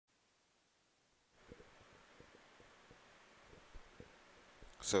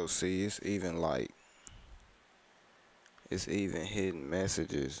So see, it's even hidden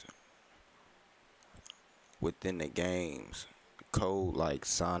messages within the games. Code like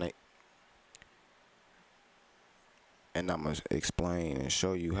Sonic, and I'm gonna explain and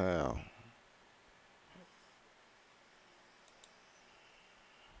show you how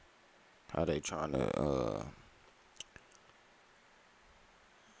they trying to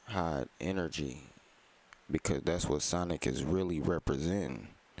hide energy, because that's what Sonic is really representing.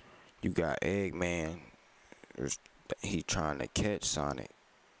 You got Eggman, he trying to catch Sonic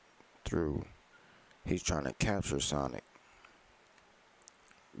through, he's trying to capture Sonic,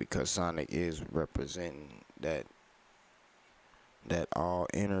 because Sonic is representing that all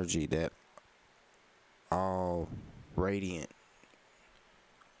energy, that all radiant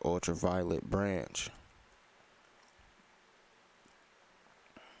ultraviolet branch.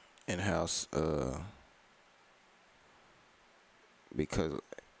 And how because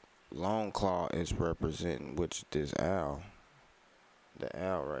Long Claw is representing, which this owl, the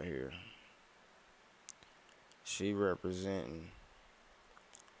owl right here, she representing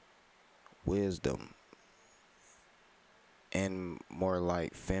wisdom and more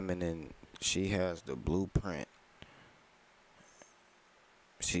like feminine. She has the blueprint.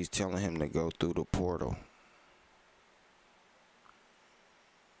 She's telling him to go through the portal,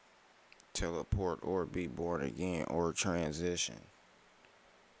 teleport, or be born again, or transition.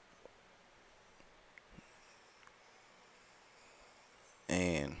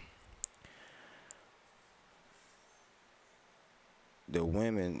 And the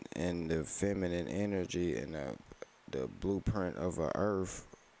women and the feminine energy and the blueprint of a earth,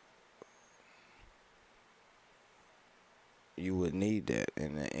 you would need that,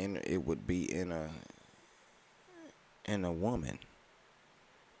 and it would be in a woman.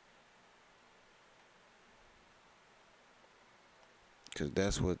 Cause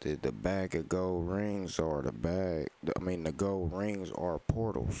that's what the bag of gold rings are. The gold rings are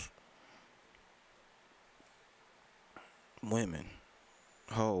portals. Women,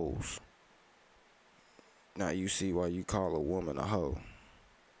 hoes. Now you see why you call a woman a hoe.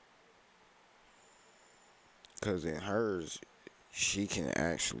 Cause in hers, she can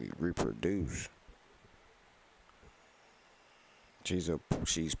actually reproduce. She's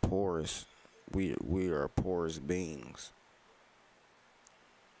porous. We are porous beings.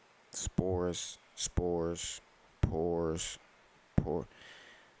 Spores, pores,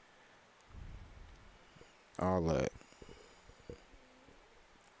 all that.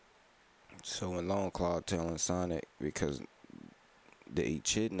 So when Longclaw telling Sonic, because the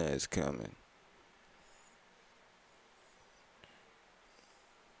Echidna is coming,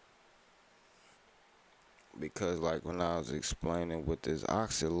 because like when I was explaining with this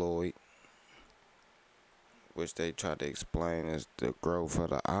oxaloid, which they try to explain as the growth of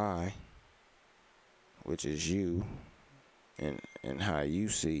the eye, which is you, and how you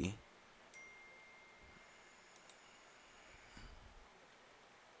see.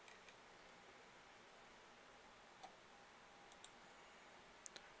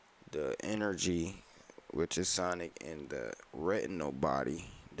 The energy, which is Sonic, in the retinal body,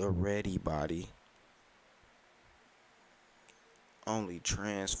 the ready body, only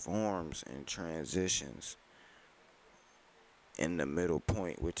transforms and transitions in the middle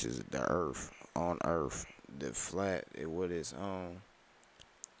point, which is the earth. On earth, the flat, what it's on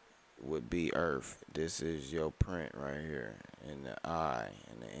would be earth. This is your print right here, in the eye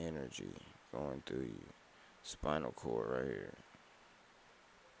and the energy going through you, spinal cord right here.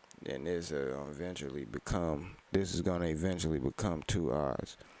 Then this is gonna eventually become two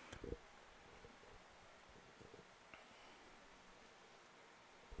eyes.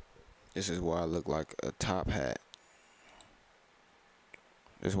 This is why I look like a top hat.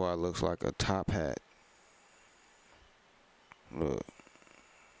 This is why it looks like a top hat. Look.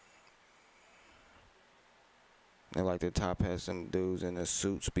 They like the top hats them dudes in the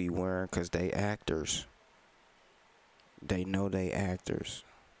suits be wearing, because they actors. They know they actors.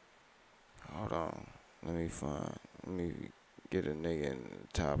 Hold on. Let me get a nigga in the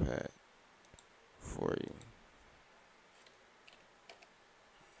top hat for you.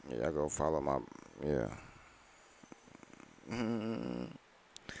 Yeah, I go follow my, yeah. No,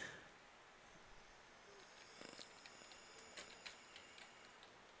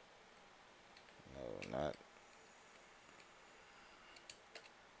 not.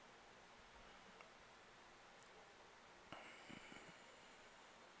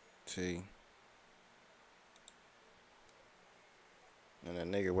 See? And a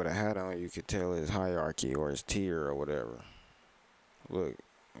nigga with a hat on, you could tell his hierarchy or his tier or whatever. Look,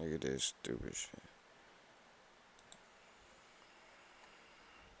 look at this stupid shit.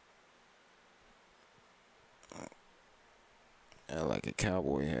 like a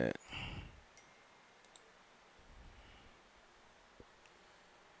cowboy hat.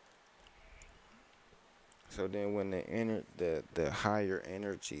 So then when the higher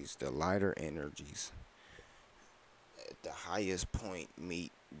energies, the lighter energies, at the highest point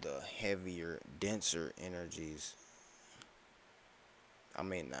meet the heavier, denser energies. I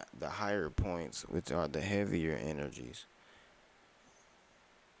mean, the higher points, which are the heavier energies,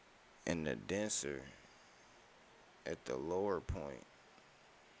 and the denser at the lower point.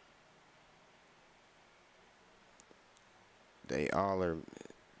 They all are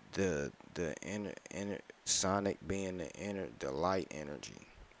the inner sonic being the light energy,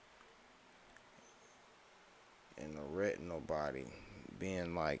 and the retinal body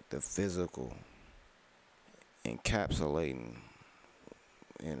being like the physical encapsulating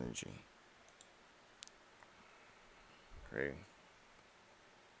energy. Right.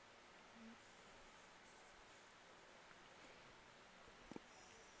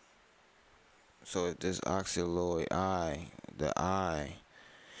 So if this oxaloid eye, the eye,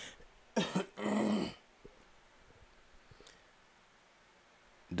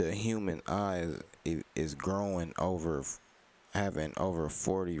 the human eye is growing over, having over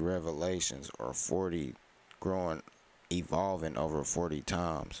 40 revelations, or 40 growing, evolving over 40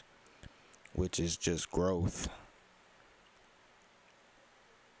 times, which is just growth.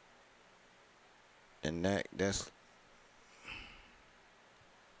 And that's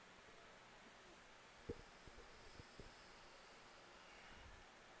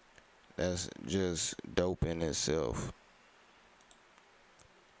just dope in itself.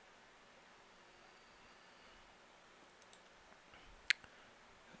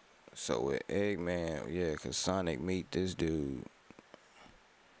 So with Eggman, yeah, cause Sonic meet this dude,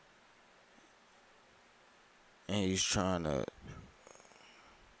 and he's trying to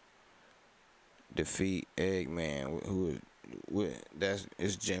defeat Eggman, who with that's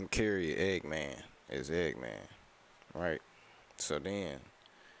it's Jim Carrey. Eggman is Eggman, right? So then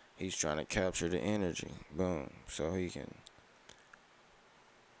he's trying to capture the energy, boom, so he can,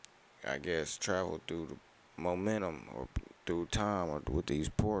 I guess, travel through the momentum or through time, or with these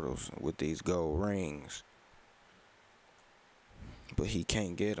portals, with these gold rings. But he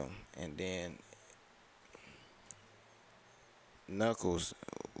can't get them, and then Knuckles,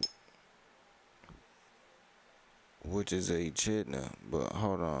 which is a echidna, but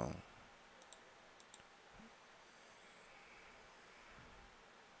hold on.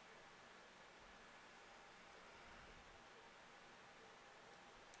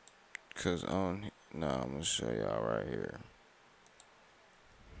 Cause no, I'm gonna show y'all right here.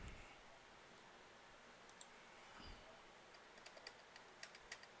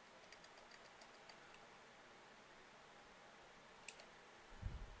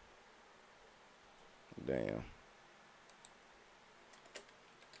 Damn.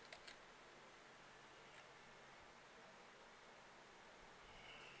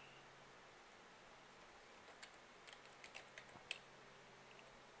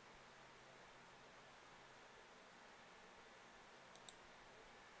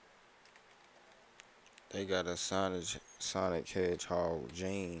 They got a Sonic Hedgehog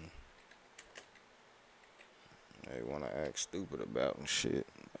gene. They wanna act stupid about and shit.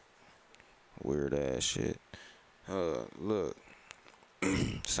 Weird ass shit. Look,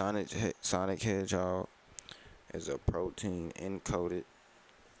 Sonic Hedgehog is a protein encoded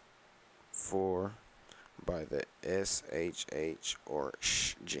for by the SHH or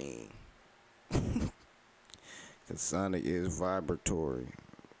SH gene. Cause Sonic is vibratory.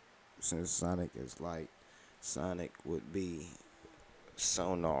 Since Sonic is light, Sonic would be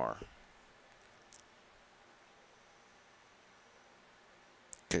sonar.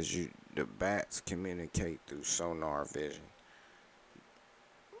 Cause the bats communicate through sonar vision.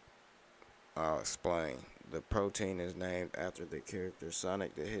 I'll explain. The protein is named after the character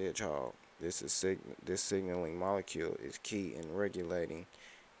Sonic the Hedgehog. This signaling molecule is key in regulating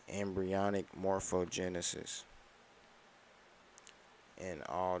embryonic morphogenesis in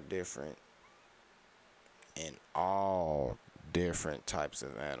all different types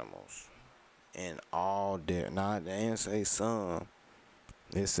of animals. In all different, not they didn't say some,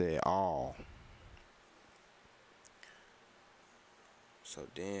 it said all. So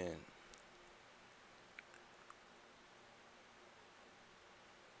then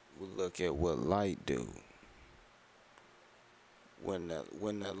we look at what light do. When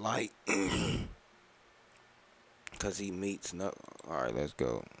the light, cause he meets no. All right, let's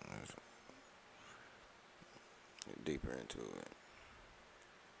go. Let's get deeper into it.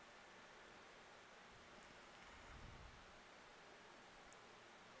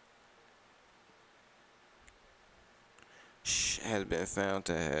 Shh. has been found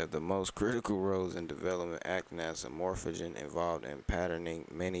to have the most critical roles in development, acting as a morphogen involved in patterning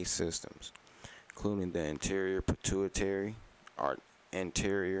many systems, including the or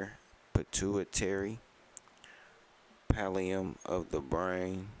anterior pituitary pallium of the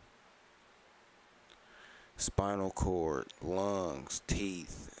brain, spinal cord, lungs,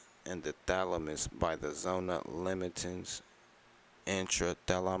 teeth, and the thalamus by the zona limigens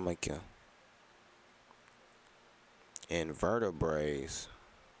intrathalamica. In vertebrates,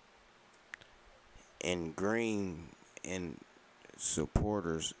 in green, in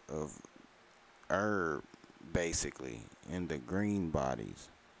supporters of herb, basically, in the green bodies,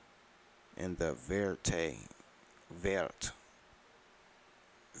 in the vert,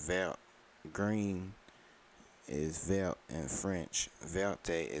 green is vert in French. Verte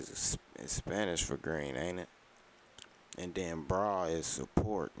is Spanish for green, ain't it? And then bra is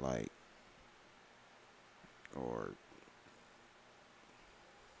support, or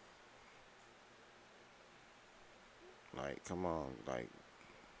come on,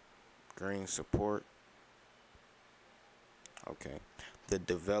 green support. Okay. The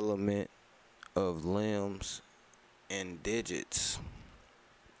development of limbs and digits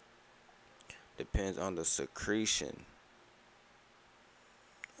depends on the secretion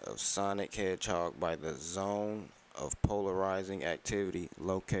of sonic hedgehog by the zone of polarizing activity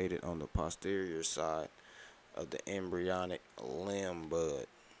located on the posterior side of the embryonic limb bud.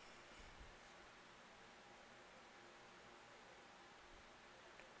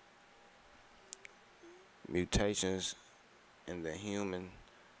 Mutations in the human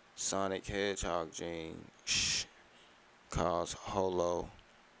sonic hedgehog gene cause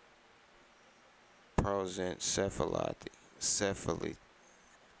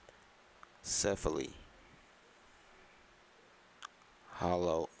holoprosencephaly,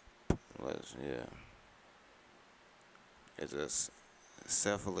 hollow, yeah, it's a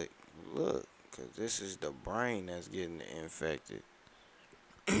cephalic. Look, cause this is the brain that's getting infected.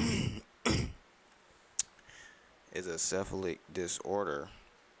 Is a cephalic disorder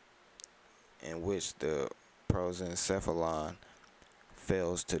in which the prosencephalon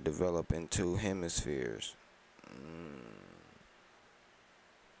fails to develop in two hemispheres.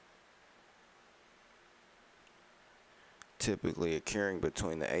 Typically occurring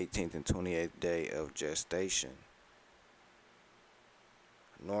between the 18th and 28th day of gestation.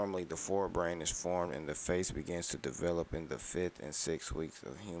 Normally, the forebrain is formed and the face begins to develop in the 5th and 6th weeks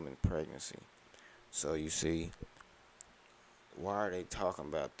of human pregnancy. So you see, why are they talking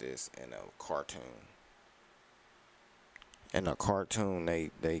about this in a cartoon? In a cartoon,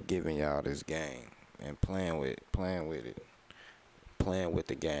 they giving y'all this game and playing with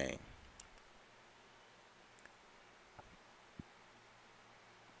the game.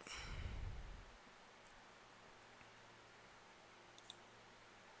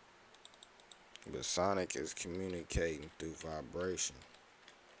 But sonic is communicating through vibration.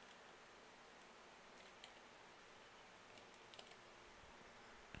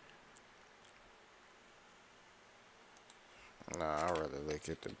 Nah, I'd rather look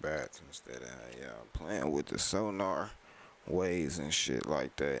at the bats instead of how y'all playing with the sonar waves and shit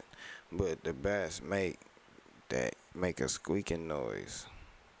like that. But the bats make a squeaking noise.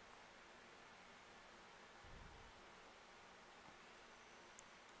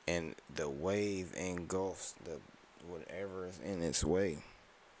 And the wave engulfs the whatever is in its way.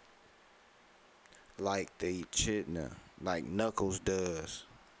 Like the echidna, like Knuckles does.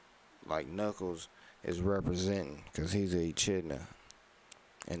 Like Knuckles is representing, because he's a echidna.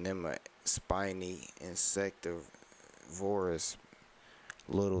 And them spiny, insectivorous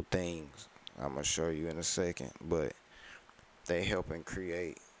little things. I'm going to show you in a second. But they helping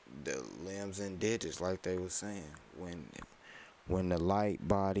create the limbs and digits, like they was saying. When the light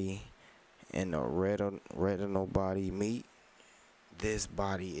body and the retinal body meet, this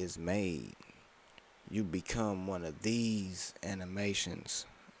body is made. You become one of these animations.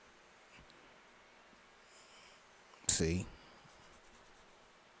 See?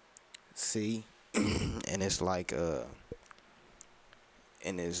 And it's like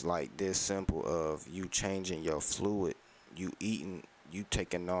this simple of you changing your fluid, you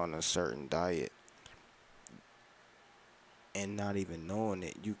taking on a certain diet, and not even knowing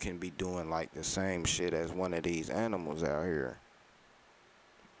it, you can be doing like the same shit as one of these animals out here.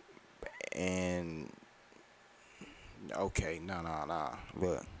 And okay, nah.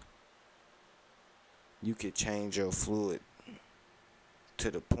 Look, you could change your fluid to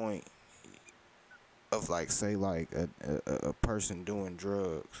the point of say a person doing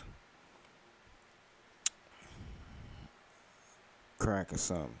drugs, crack or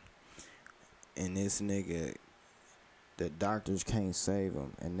something, and this nigga, the doctors can't save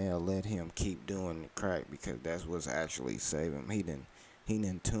him, and they'll let him keep doing the crack because that's what's actually saving him. He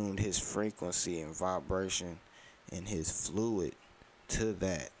done tuned his frequency and vibration and his fluid to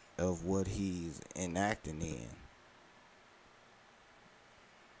that of what he's enacting in.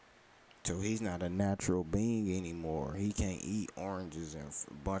 So he's not a natural being anymore. He can't eat oranges and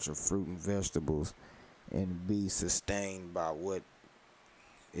a bunch of fruit and vegetables and be sustained by what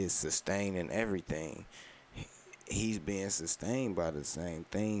is sustaining everything. He's being sustained by the same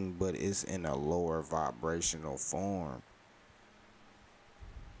thing, but it's in a lower vibrational form.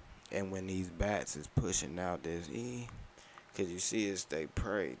 And when these bats is pushing out this because you see it's they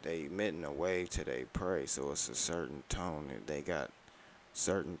prey, they emitting a wave to they prey, so it's a certain tone, and they got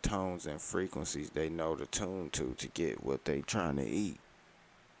certain tones and frequencies they know to tune to get what they trying to eat.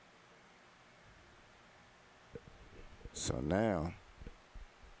 So now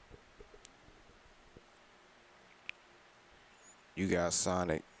you got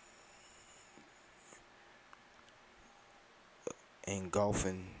Sonic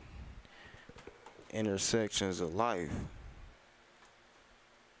engulfing intersections of life.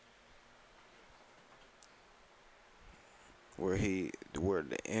 Where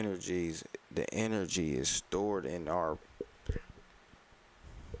the energy is stored in our.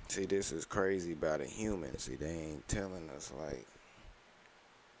 See, this is crazy about a human. See, they ain't telling us, like,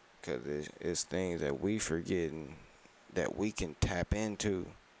 cause it's things that we forgetting that we can tap into,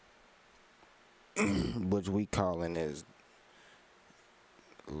 which we calling as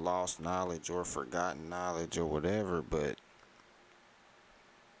lost knowledge or forgotten knowledge or whatever, but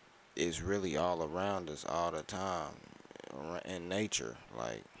it's really all around us all the time in nature,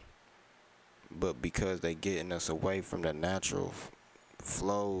 like, but because they getting us away from the natural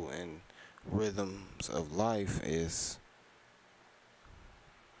flow and rhythms of life is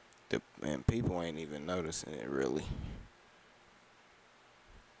and people ain't even noticing it really.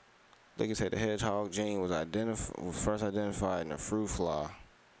 Like I said, the hedgehog gene was first identified in the fruit fly.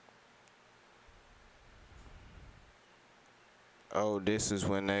 Oh, this is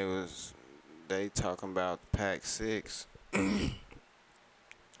when they talking about pack 6.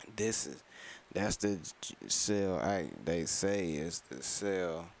 That's the cell they say is the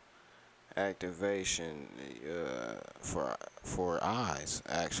cell activation for eyes,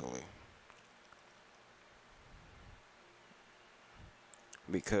 actually,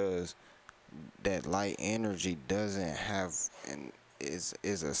 because that light energy doesn't have is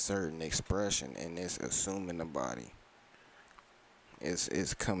a certain expression, and it's assuming the body.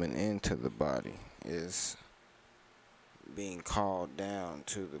 It's coming into the body. It's being called down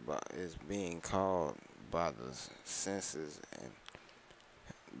to the body. It's being called by the senses, and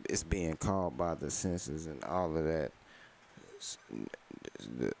it's being called by the senses and all of that.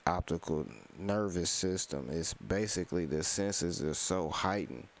 The optical nervous system is basically, the senses are so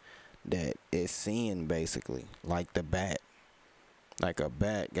heightened that it's seeing basically like the bat. Like a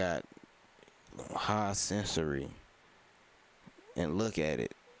bat got high sensory, and look at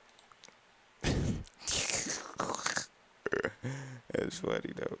it. That's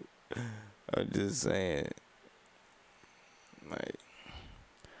funny though. I'm just saying,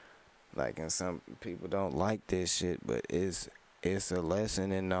 like, and some people don't like this shit, but it's a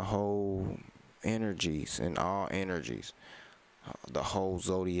lesson in the whole energies, in all energies. The whole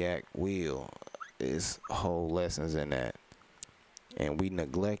zodiac wheel is whole lessons in that, and we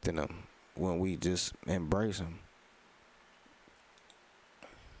neglecting them when we just embrace them.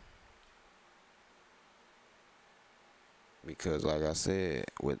 Because like I said,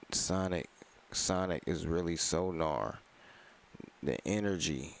 with Sonic is really sonar. The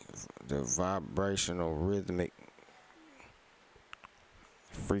energy, the vibrational rhythmic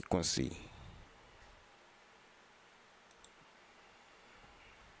frequency.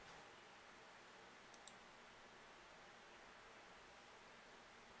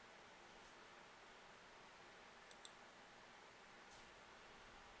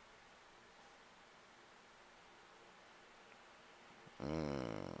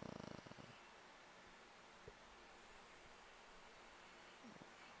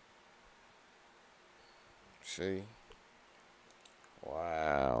 See?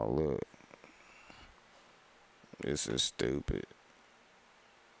 Wow, look. This is stupid.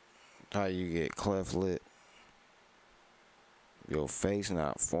 How you get cleft lip? Your face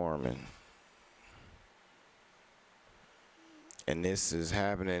not forming. And this is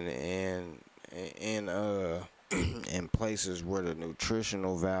happening in in places where the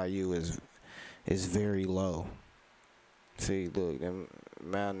nutritional value is very low. See, look, them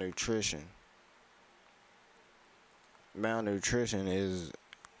malnutrition is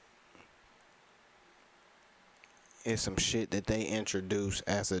It's some shit that they introduce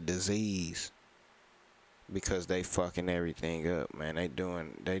as a disease because they fucking everything up, man. They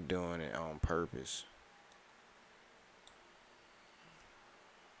doing it on purpose.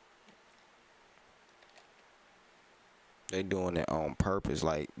 They doing it on purpose.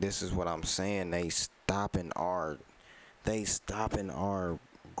 Like, this is what I'm saying. They stopping our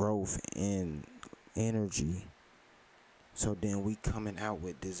growth in energy. So then we coming out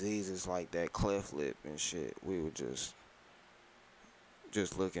with diseases like that cleft lip and shit. We were just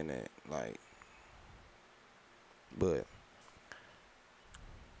looking at, like, but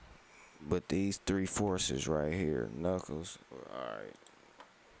these three forces right here, Knuckles. All right,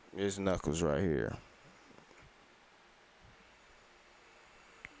 there's Knuckles right here.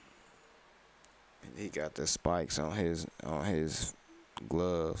 He got the spikes on his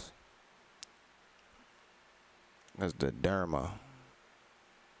gloves. That's the derma.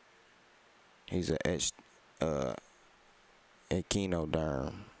 He's a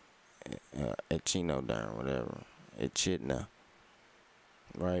echinoderm, echinoderm, whatever, echidna,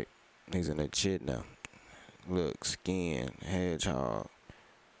 right? He's an echidna. Look, skin, hedgehog,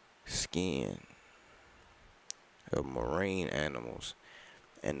 skin of marine animals,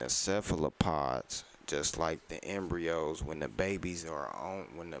 and the cephalopods, just like the embryos when the babies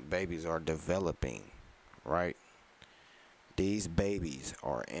are developing, right? These babies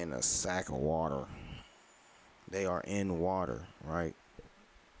are in a sack of water. They are in water, right?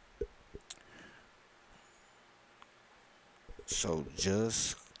 So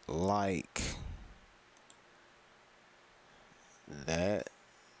just like that,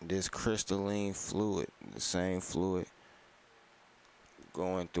 this crystalline fluid, the same fluid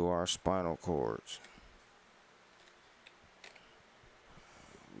going through our spinal cords.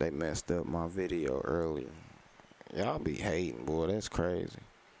 They messed up my video earlier. Y'all be hating, boy. That's crazy.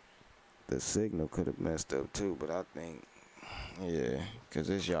 The signal could have messed up too, but I think, yeah, because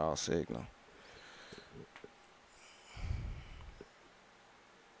it's y'all signal.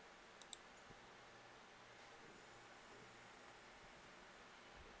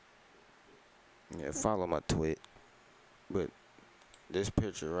 Yeah, follow my tweet. But this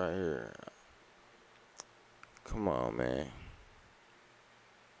picture right here, come on, man.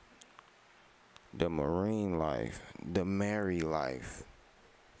 The marine life, the Mary life.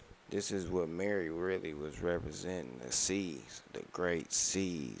 This is what Mary really was representing. The seas, the great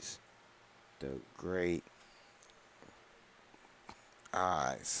seas, the great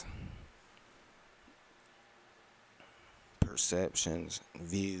eyes, perceptions,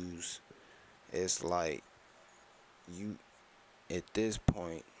 views. It's like you, at this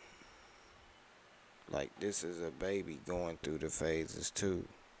point, like this is a baby going through the phases too.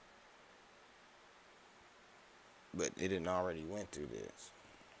 But it didn't already went through this.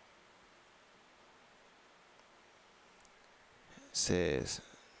 It says,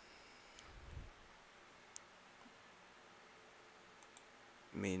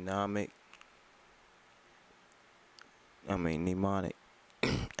 mnemonic,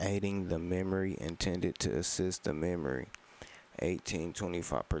 aiding the memory, intended to assist the memory.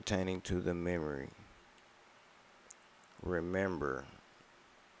 1825, pertaining to the memory. Remember,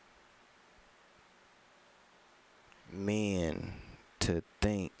 men to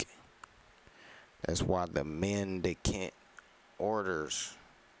think. That's why the mendicant orders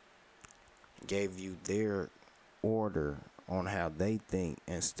gave you their order on how they think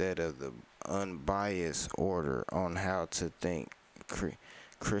instead of the unbiased order on how to think.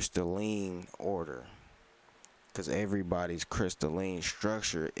 Crystalline order, because everybody's crystalline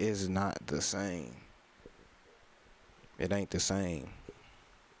structure is not the same. It ain't the same.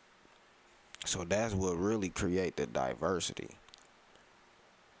 So that's what really create the diversity.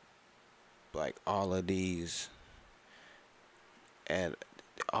 Like all of these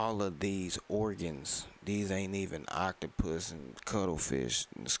organs, these ain't even octopus and cuttlefish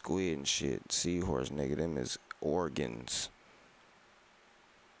and squid and shit, seahorse, nigga, them is organs.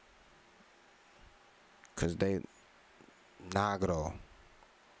 Cause they Nagro,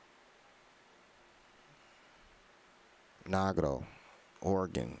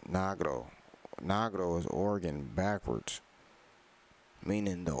 organ, Nagro is organ backwards,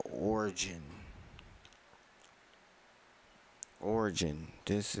 meaning the origin.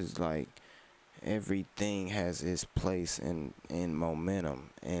 This is like everything has its place in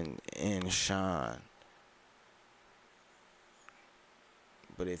momentum and in shine.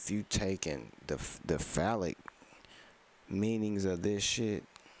 But if you taking the phallic meanings of this shit,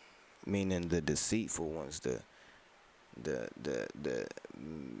 meaning the deceitful ones, the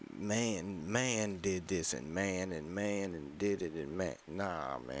man did this and man and did it and man,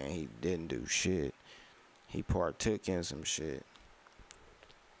 nah, man, he didn't do shit. He partook in some shit,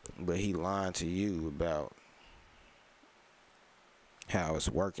 but he lying to you about how it's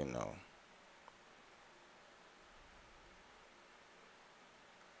working though.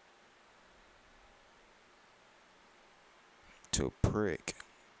 To prick,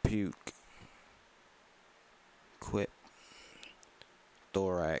 puke, quit,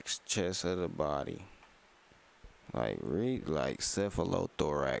 thorax, chest of the body. Like read like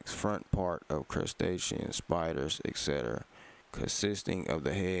cephalothorax, front part of crustaceans, spiders, etc., consisting of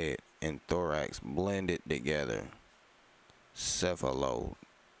the head and thorax blended together. Cephalo,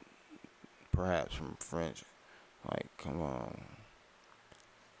 perhaps from French. Like, come on.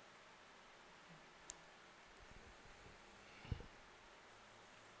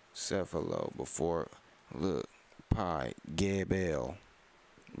 Cephalo before, look, pie, gabel,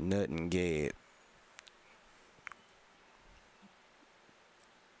 nut and gab.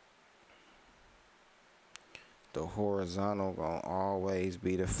 The horizontal gonna always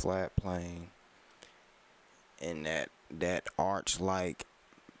be the flat plane, and that arch like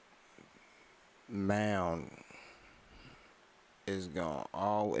mound is gonna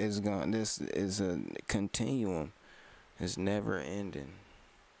all is gonna this is a continuum. It's never ending.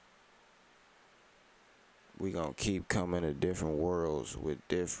 We gonna keep coming to different worlds with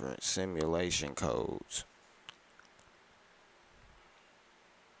different simulation codes.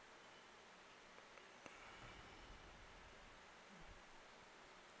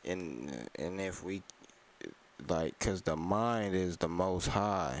 And if we like, cause the mind is the most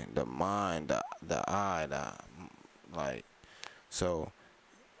high, the mind, the eye, like, so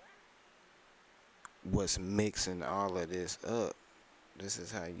what's mixing all of this up? This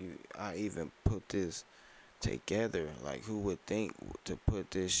is how I even put this together. Like, who would think to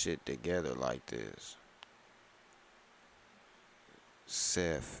put this shit together like this?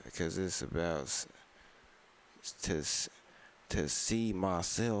 Seth, because it's about to to see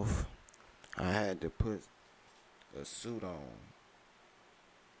myself. I had to put a suit on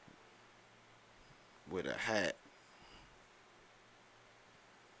with a hat,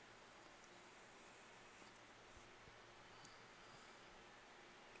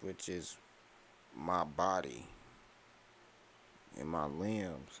 which is my body and my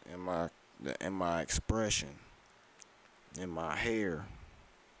limbs and my expression and my hair,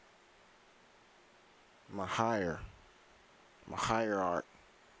 my hierarchy.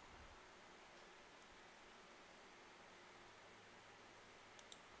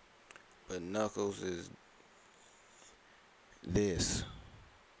 But Knuckles is this.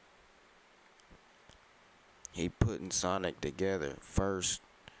 He putting Sonic together. First,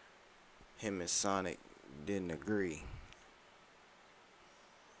 him and Sonic didn't agree.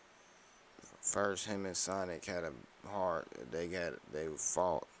 First, him and Sonic had a they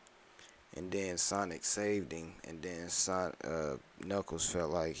fought, and then Sonic saved him, and then Knuckles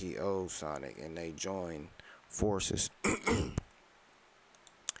felt like he owed Sonic, and they joined forces.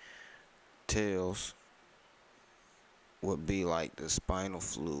 Tails would be like the spinal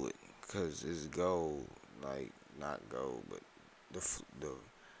fluid, cause it's gold, like not gold, but the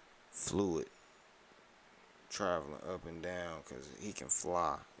fluid traveling up and down, cause he can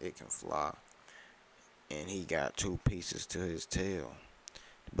fly. It can fly, and he got two pieces to his tail.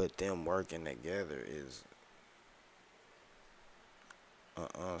 But them working together is an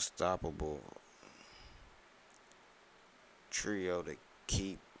unstoppable trio to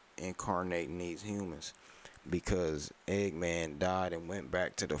keep incarnating these humans, because Eggman died and went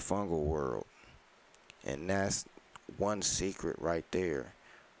back to the fungal world, and that's one secret right there.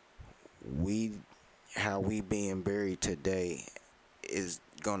 How we being buried today is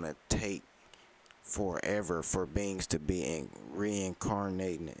gonna take forever for beings to be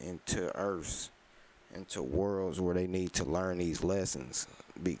reincarnating into Earths, into worlds where they need to learn these lessons.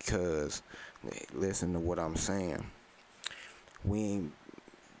 Because listen to what I'm saying, we ain't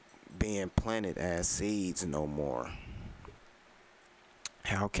being planted as seeds no more.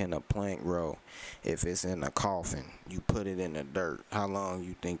 How can a plant grow if it's in a coffin? You put it in the dirt. How long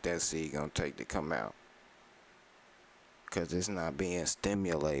you think that seed gonna take to come out? Because it's not being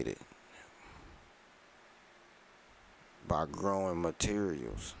stimulated by growing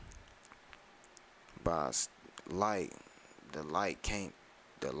materials, by light. The light can't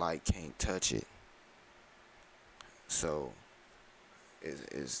touch it. So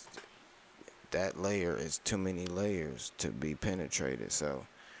it's that layer is too many layers to be penetrated. So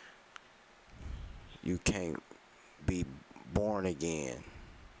you can't be born again,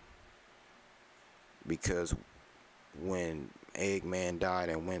 because when Eggman died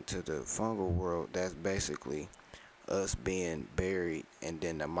and went to the fungal world, that's basically us being buried, and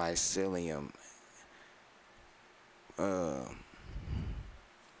then the mycelium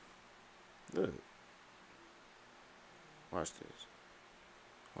Look, watch this.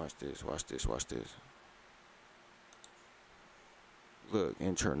 Watch this. Watch this. Watch this. Look,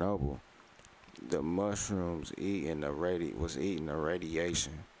 in Chernobyl, the mushrooms was eating the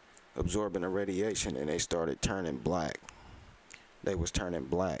radiation, absorbing the radiation, and they started turning black. They was turning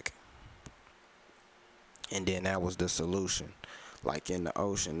black, and then that was the solution. Like in the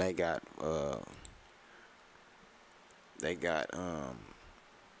ocean, they got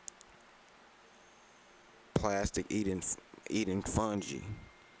plastic eating fungi,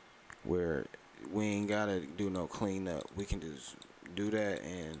 where we ain't gotta do no cleanup. We can just do that,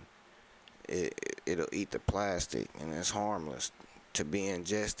 and it'll eat the plastic, and it's harmless to be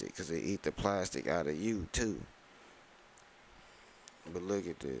ingested because it eat the plastic out of you too. But look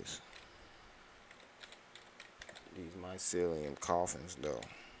at this. These mycelium coffins, though.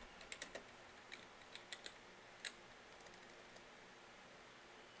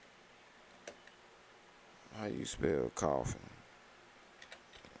 How you spell coffin?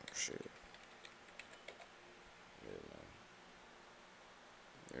 Shit.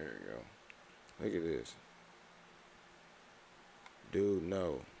 There you go. Look at this. Dude,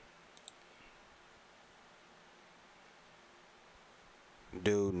 no.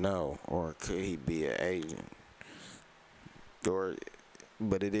 Dude, no. Or could he be an agent?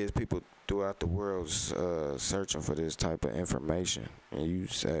 But it is people throughout the world searching for this type of information, and you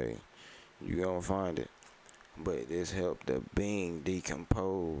say you gonna find it. But this helped the being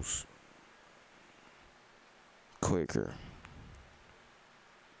decompose quicker.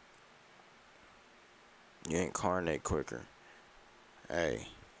 You incarnate quicker. Hey,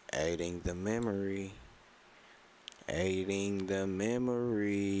 aiding the memory. Aiding the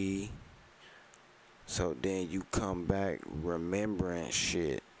memory. So then you come back remembering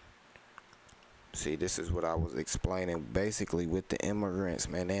shit. See, this is what I was explaining. Basically, with the immigrants,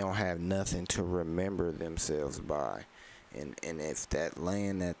 man, they don't have nothing to remember themselves by. And if that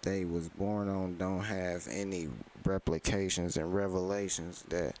land that they was born on don't have any replications and revelations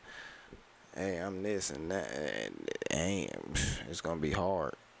that, hey, I'm this and that, it's gonna be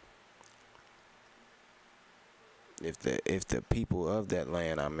hard. If the people of that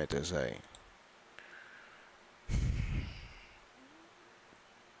land, I meant to say.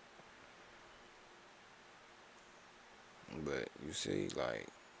 But you see, like,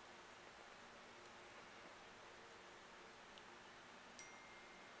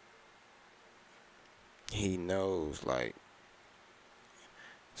 he knows, like,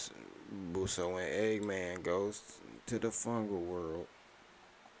 so when Eggman goes to the fungal world,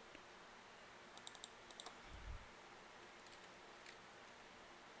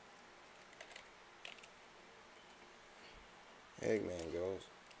 Eggman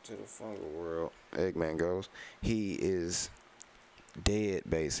goes, he is dead,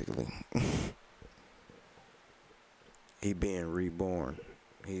 basically. He being reborn.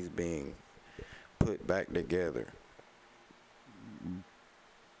 He's being put back together.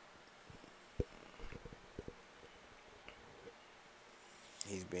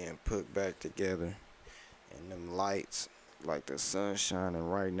 He's being put back together. And them lights, like the sun shining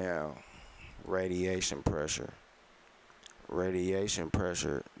right now, radiation pressure. Radiation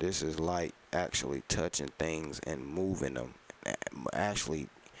pressure, this is light actually touching things and moving them, actually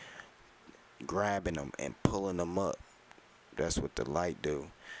grabbing them and pulling them up. That's what the light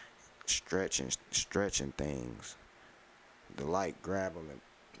do. Stretching things. The light grab them and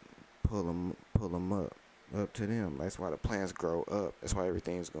pull them up to them. That's why the plants grow up. That's why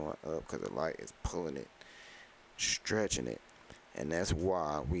everything's going up, because the light is pulling it, stretching it. And that's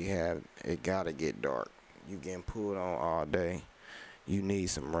why it gotta get dark. You getting pulled on all day, you need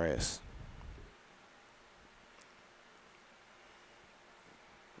some rest.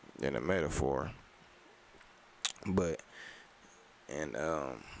 In a metaphor. But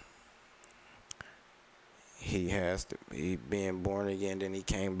he being born again, then he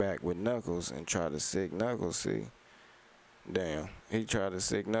came back with Knuckles and tried to sick Knuckles. See, damn, he tried to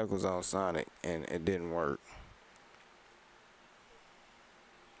sick Knuckles on Sonic, and it didn't work.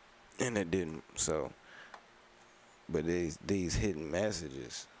 And it didn't. So, but these hidden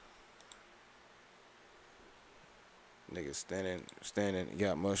messages, niggas standing,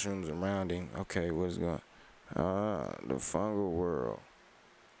 got mushrooms around him. Okay, what's going? The fungal world.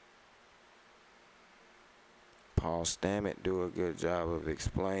 Paul Stammet do a good job of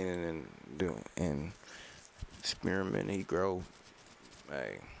explaining and experiment. He grow.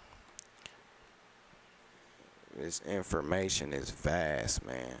 Hey, this information is vast,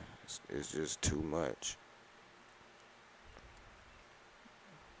 man. It's just too much.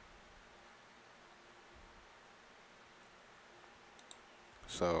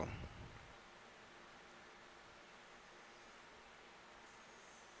 So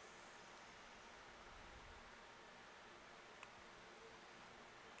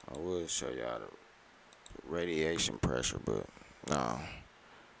I would show y'all the radiation pressure, but no.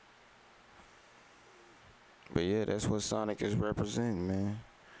 But yeah, that's what Sonic is representing, man.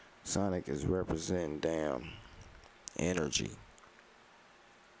 Sonic is representing damn energy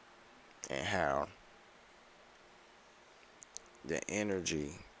and how the energy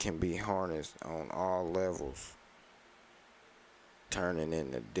can be harnessed on all levels, turning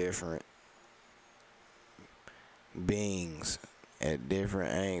into different beings at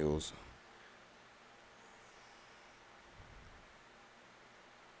different angles.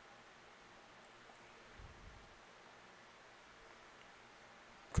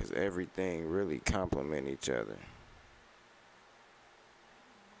 Because everything really complement each other.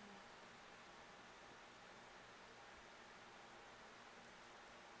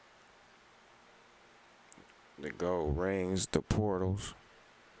 The gold rings, the portals.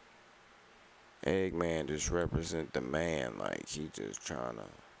 Eggman just represent the man, like he just trying to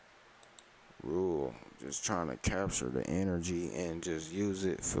rule, just trying to capture the energy and just use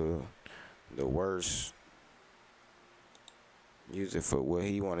it for the worst. Use it for what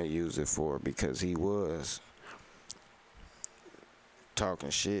he want to use it for, because he was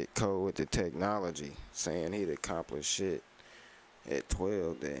talking shit, cold with the technology, saying he'd accomplish shit at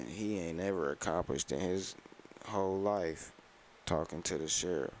 12 that he ain't ever accomplished in his whole life, talking to the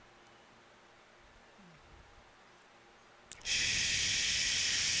sheriff. Shh.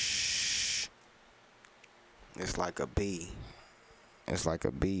 It's like a bee. It's like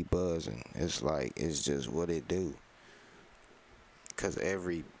a bee buzzing. It's just what it do. Because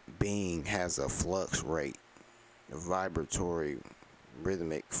every being has a flux rate, a vibratory,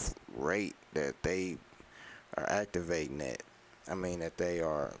 rhythmic rate that they are activating at. I mean, that they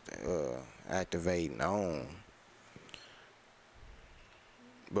are activating on.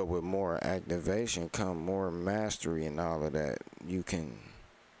 But with more activation come more mastery and all of that. You can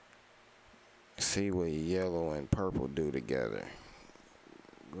see what yellow and purple do together.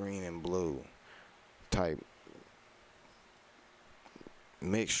 Green and blue type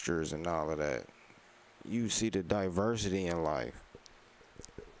mixtures and all of that. You see the diversity in life.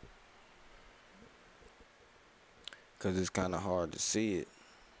 Because it's kind of hard to see it.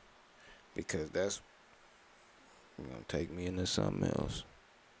 Because that's going to take me into something else.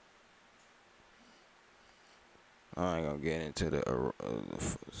 I ain't going to get into the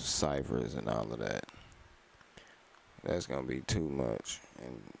ciphers and all of that. That's going to be too much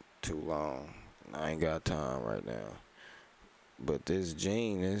and too long. I ain't got time right now. But this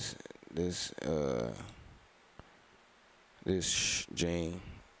gene, this gene,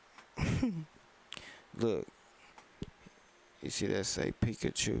 look, you see that say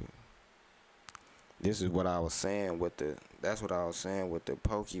Pikachu. This is what I was saying with that's what I was saying with the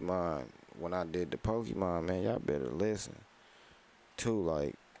Pokemon. When I did the Pokemon, man, y'all better listen. Too,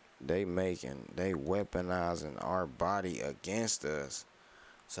 like, they weaponizing our body against us.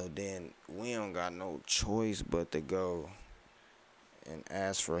 So then we don't got no choice but to go and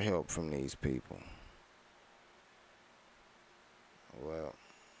ask for help from these people. Well,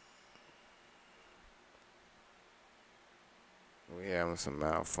 we having some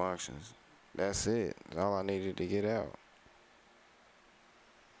malfunctions. That's it. That's all I needed to get out.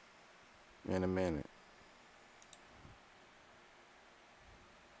 In a minute.